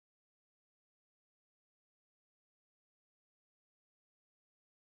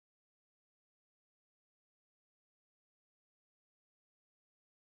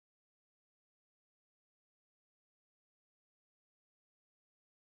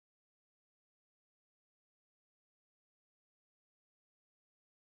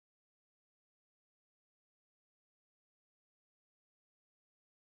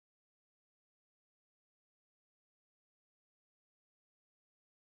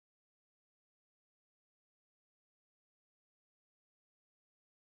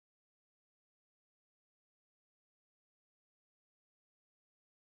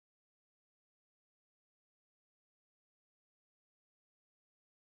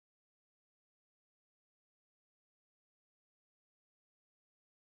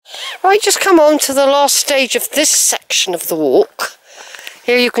Right, just come on to the last stage of this section of the walk.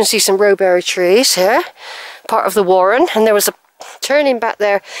 Here you can see some rowberry trees here, part of the warren, and there was a turning back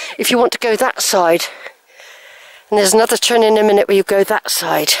there if you want to go that side. And there's another turn in a minute where you go that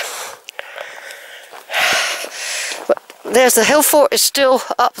side. But there's the hill fort is still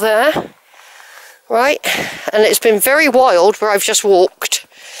up there, right? And it's been very wild where I've just walked.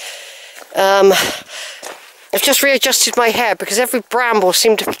 I've just readjusted my hair because every bramble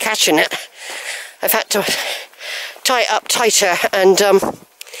seemed to be catching it. I've had to tie it up tighter and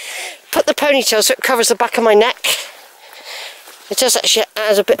put the ponytail so it covers the back of my neck. It does actually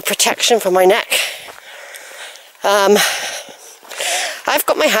add a bit of protection for my neck. I've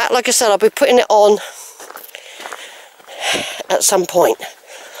got my hat, like I said, I'll be putting it on at some point.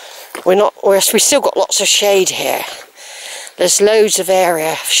 We still got lots of shade here. There's loads of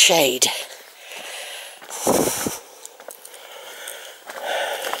area of shade.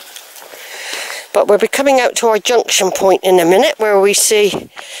 But we'll be coming out to our junction point in a minute where we see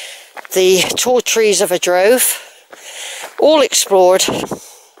the tall trees of a drove, all explored.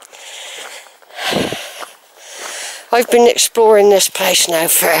 I've been exploring this place now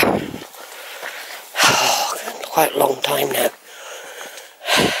for quite a long time now.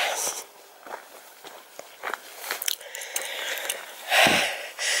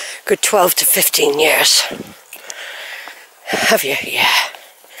 Good 12 to 15 years. Have you? Yeah.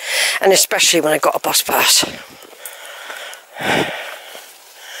 And especially when I got a bus pass.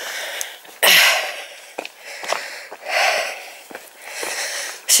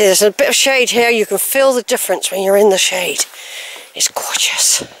 See, there's a bit of shade here. You can feel the difference when you're in the shade. It's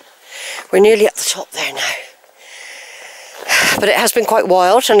gorgeous. We're nearly at the top there now. But it has been quite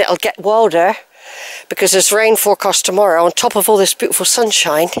wild, and it'll get wilder because there's rain forecast tomorrow. On top of all this beautiful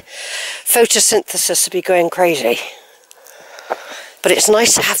sunshine, photosynthesis will be going crazy. But it's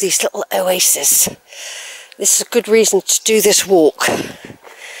nice to have these little oases. This is a good reason to do this walk.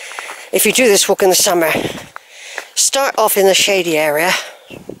 If you do this walk in the summer, start off in the shady area.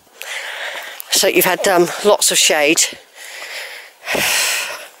 So you've had lots of shade.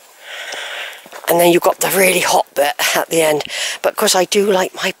 And then you've got the really hot bit at the end. But of course I do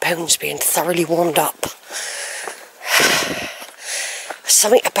like my bones being thoroughly warmed up. There's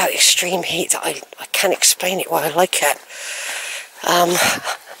something about extreme heat that I can't explain it why I like it.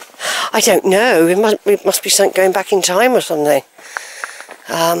 I don't know, it must be something going back in time or something.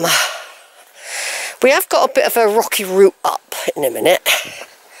 We have got a bit of a rocky route up in a minute.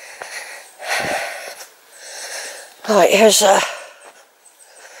 Right, here's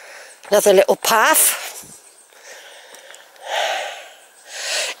another little path.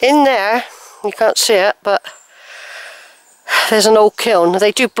 In there, you can't see it, but there's an old kiln.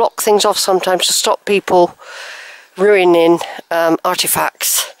 They do block things off sometimes to stop people ruining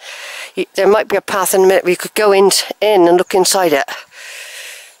artifacts. There might be a path in a minute where you could go in and look inside it.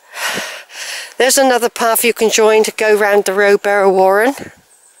 There's another path you can join to go round the Doleberrow warren.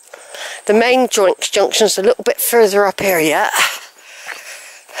 The main junction's a little bit further up here yet.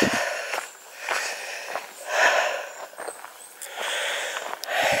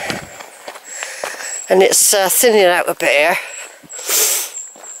 And it's thinning out a bit here.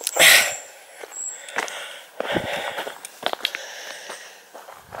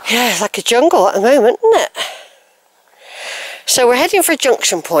 Yeah, it's like a jungle at the moment, isn't it? So we're heading for a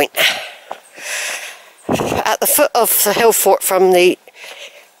junction point at the foot of the hill fort from the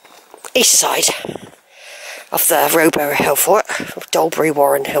east side of the Doleberrow hill fort, Doleberrow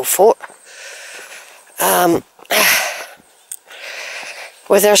Warren hill fort,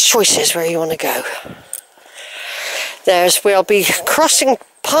 where there's choices where you want to go. We'll be crossing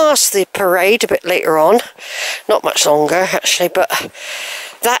past the parade a bit later on, not much longer actually, but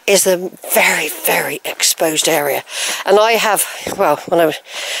that is a very, very exposed area. And I have, well,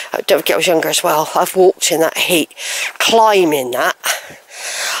 don't forget I was younger as well, I've walked in that heat, climbing that.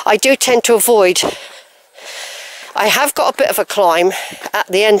 I do tend to avoid, I have got a bit of a climb at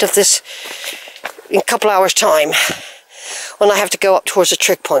the end of this, in a couple hours time, when I have to go up towards a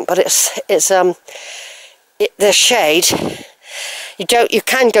trig point, but the shade, you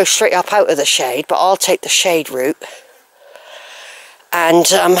can go straight up out of the shade, but I'll take the shade route.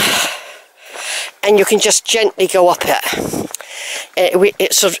 And you can just gently go up it.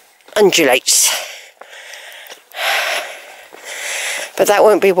 It sort of undulates. But that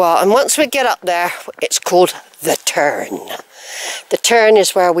won't be well. And once we get up there, it's called the turn. The turn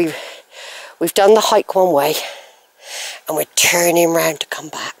is where we've done the hike one way, and we're turning round to come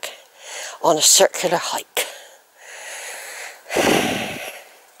back on a circular hike.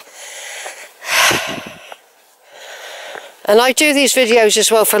 And I do these videos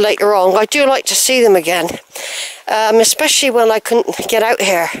as well for later on. I do like to see them again, especially when I couldn't get out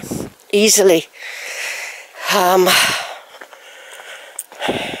here easily.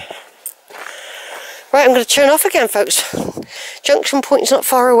 Right, I'm going to turn off again, folks. Junction point's not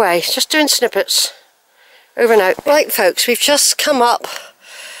far away. It's just doing snippets. Over and out. Right, folks, we've just come up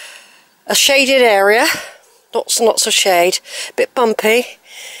a shaded area. Lots and lots of shade. A bit bumpy.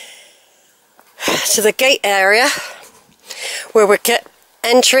 To the gate area, where we're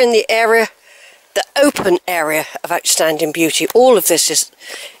entering the area, the open area of Outstanding Beauty. All of this is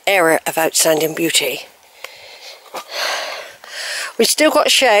area of Outstanding Beauty. We've still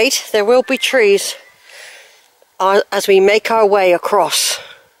got shade. There will be trees as we make our way across.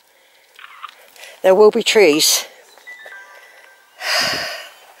 There will be trees.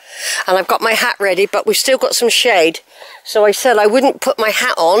 And I've got my hat ready, but we've still got some shade. So I said I wouldn't put my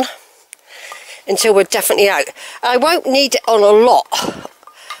hat on until we're definitely out. I won't need it on a lot.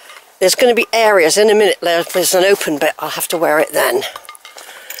 There's going to be areas in a minute. There's an open bit. I'll have to wear it then.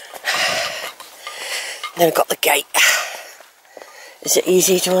 Then we've got the gate. Is it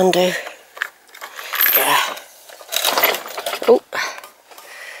easy to undo? Yeah. Oh.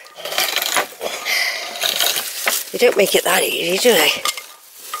 They don't make it that easy, do they?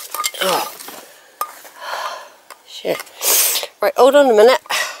 Oh. Shit. Right, hold on a minute.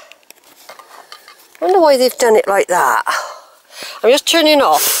 I wonder why they've done it like that. I'm just turning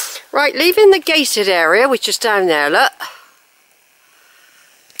off. Right, leaving the gated area, which is down there, look.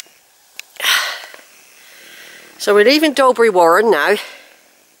 So we're leaving Doleberrow Warren now,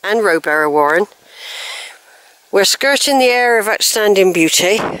 and Doleberrow Warren. We're skirting the area of Outstanding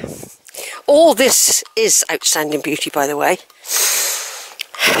Beauty. All this is Outstanding Beauty, by the way.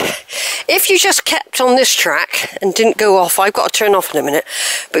 If you just kept on this track and didn't go off, I've got to turn off in a minute,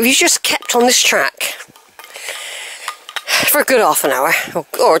 but if you just kept on this track for a good half an hour,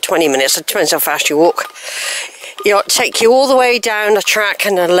 or 20 minutes, it depends how fast you walk, it'll take you all the way down a track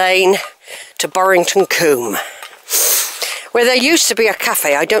and a lane to Burrington Combe, where there used to be a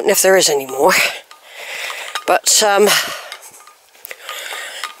cafe. I don't know if there is anymore, but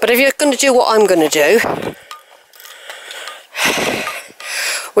if you're going to do what I'm going to do,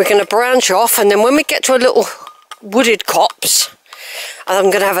 we're going to branch off, and then when we get to a little wooded copse, I'm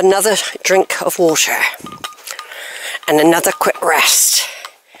going to have another drink of water and another quick rest,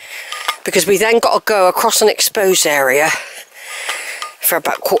 because we then got to go across an exposed area for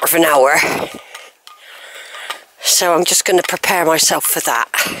about a quarter of an hour. So I'm just going to prepare myself for that.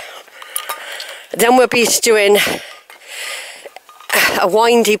 Then we'll be doing a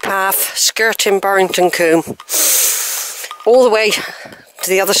windy path skirting Burrington Combe all the way to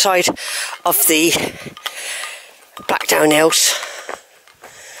the other side of the Blackdown Hills,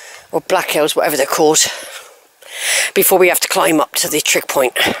 or Black Hills, whatever they're called, before we have to climb up to the trig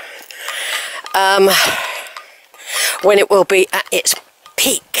point, when it will be at its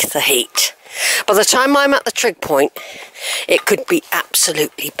peak, the heat. By the time I'm at the trig point, it could be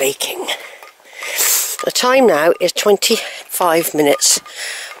absolutely baking. The time now is 25 minutes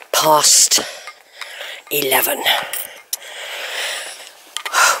past 11.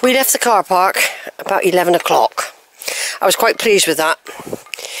 We left the car park about 11 o'clock. I was quite pleased with that.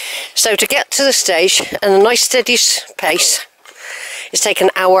 So to get to the stage at a nice steady pace, it's taken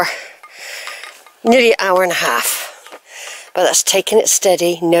an hour, nearly an hour and a half. But that's taking it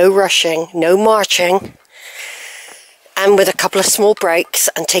steady, no rushing, no marching, and with a couple of small breaks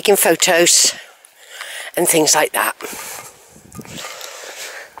and taking photos and things like that.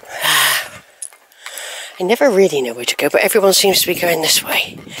 I never really know where to go, but everyone seems to be going this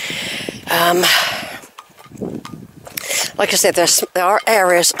way. Like I said, there are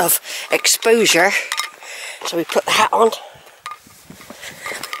areas of exposure, so we put the hat on.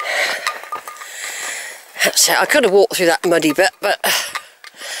 That's it. I could have walked through that muddy bit, but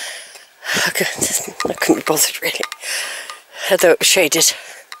I couldn't be bothered really, although it was shaded.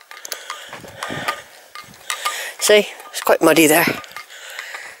 See, it's quite muddy there.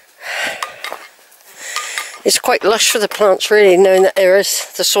 It's quite lush for the plants, really, knowing that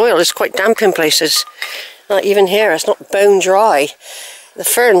the soil is quite damp in places. Like even here, it's not bone dry. The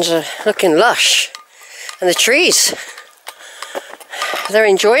ferns are looking lush, and the trees, they're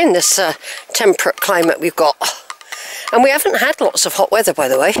enjoying this temperate climate we've got. And we haven't had lots of hot weather, by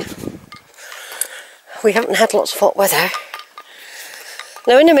the way. We haven't had lots of hot weather.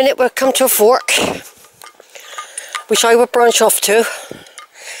 Now in a minute we'll come to a fork, which I will branch off to,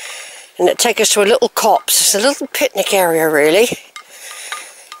 and it'll take us to a little copse. It's a little picnic area really,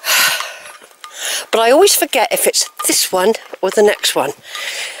 but I always forget if it's this one or the next one.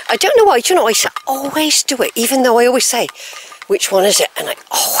 I don't know why. Do you know, I always do it, even though I always say, which one is it? And I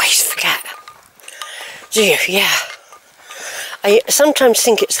always forget. Do you? Yeah. I sometimes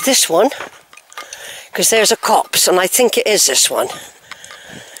think it's this one, because there's a copse, and I think it is this one.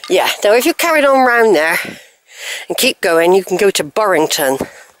 Yeah, now if you carried on round there and keep going, you can go to Burrington.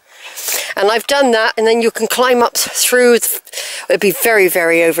 And I've done that, and then you can climb up through, it'd be very,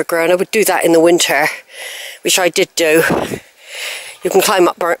 very overgrown. I would do that in the winter, which I did do. You can climb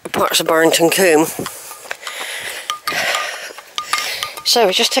up parts of Burrington Combe. So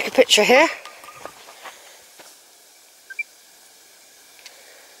we just take a picture here.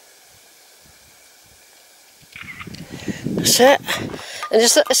 That's it. And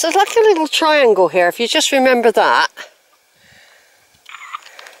it's like a little triangle here, if you just remember that.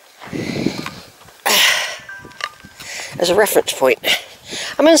 As a reference point.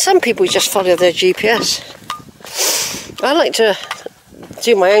 I mean, some people just follow their GPS. I like to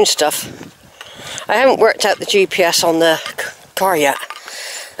do my own stuff. I haven't worked out the GPS on the car yet.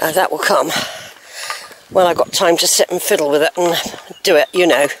 That will come when I've got time to sit and fiddle with it and do it, you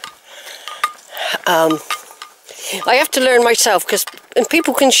know. I have to learn myself, because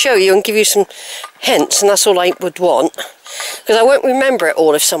people can show you and give you some hints, and that's all I would want, because I won't remember it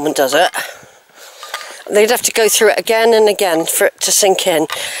all if someone does it. They'd have to go through it again and again for it to sink in,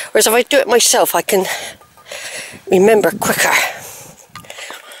 whereas if I do it myself I can remember quicker.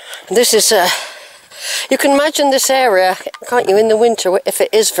 And this is you can imagine this area, can't you, in the winter, if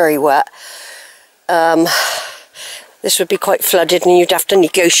it is very wet. This would be quite flooded and you'd have to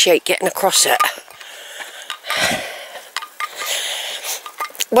negotiate getting across it.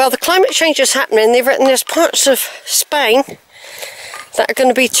 Well, the climate change is happening. They've written there's parts of Spain that are going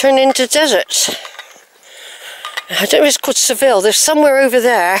to be turned into deserts. I don't know if it's called Seville. There's somewhere over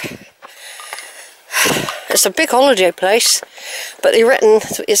there. It's a big holiday place, but they've written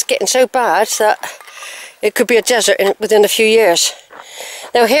it's getting so bad that it could be a desert within a few years.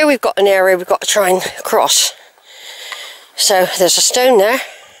 Now here we've got an area we've got to try and cross. So there's a stone there.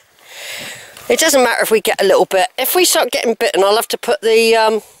 It doesn't matter if we get a little bit. If we start getting bitten, I'll have to put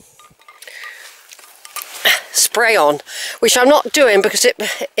the spray on, which I'm not doing because it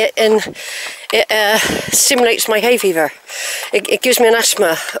stimulates my hay fever. It gives me an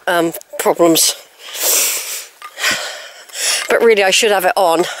asthma problems. But really I should have it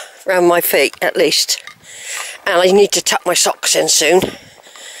on around my feet at least. And I need to tuck my socks in soon.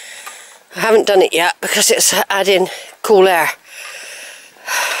 I haven't done it yet because it's adding cool air.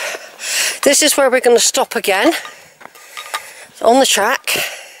 This is where we're going to stop again on the track.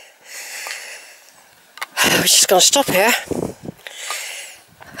 We're just going to stop here,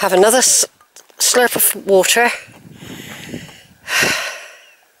 have another slurp of water.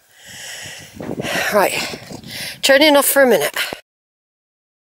 Right, turning off for a minute.